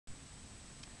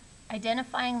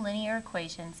Identifying linear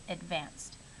equations,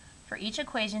 advanced. For each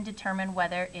equation, determine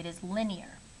whether it is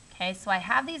linear. Okay, so I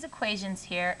have these equations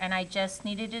here, and I just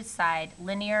need to decide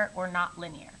linear or not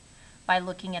linear by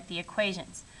looking at the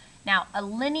equations. Now, a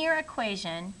linear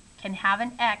equation can have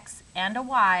an x and a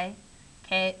y,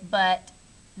 okay, but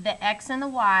the x and the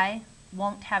y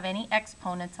won't have any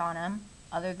exponents on them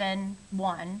other than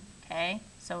 1, okay,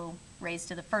 so raised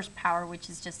to the first power, which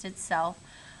is just itself.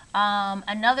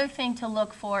 Another thing to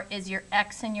look for is your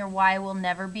x and your y will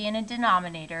never be in a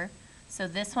denominator. So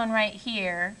this one right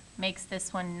here makes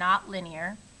this one not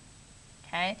linear.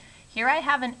 Okay. Here I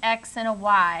have an x and a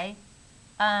y.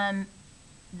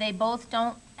 They both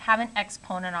don't have an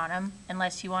exponent on them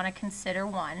unless you want to consider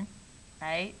one,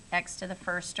 right? X to the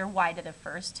first or y to the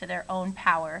first to their own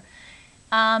power.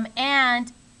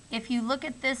 And if you look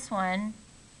at this one,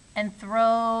 and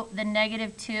throw the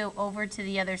negative 2 over to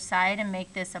the other side and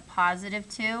make this a positive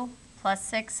 2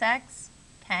 plus 6x,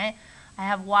 okay? I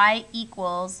have y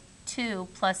equals 2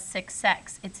 plus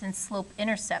 6x. It's in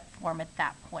slope-intercept form at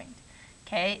that point,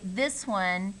 okay? This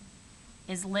one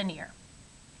is linear.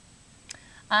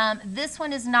 This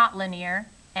one is not linear,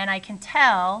 and I can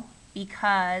tell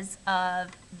because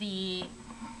of the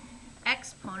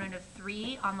exponent of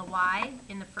 3 on the y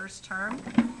in the first term.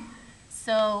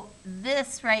 So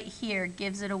this right here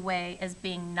gives it away as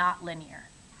being not linear,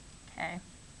 okay?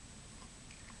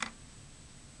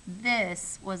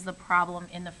 This was the problem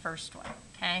in the first one,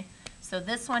 okay? So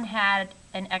this one had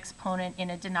an exponent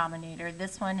in a denominator.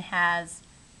 This one has,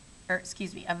 or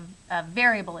excuse me, a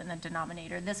variable in the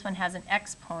denominator. This one has an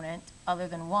exponent other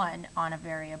than 1 on a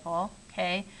variable,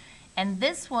 okay? And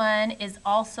this one is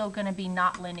also going to be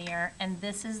not linear, and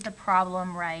this is the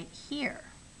problem right here,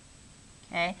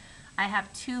 okay? I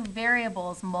have two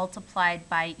variables multiplied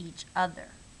by each other.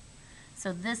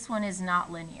 So this one is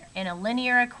not linear. In a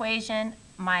linear equation,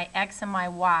 my x and my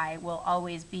y will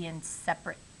always be in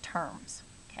separate terms,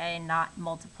 okay, not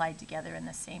multiplied together in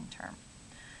the same term.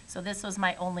 So this was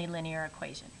my only linear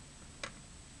equation.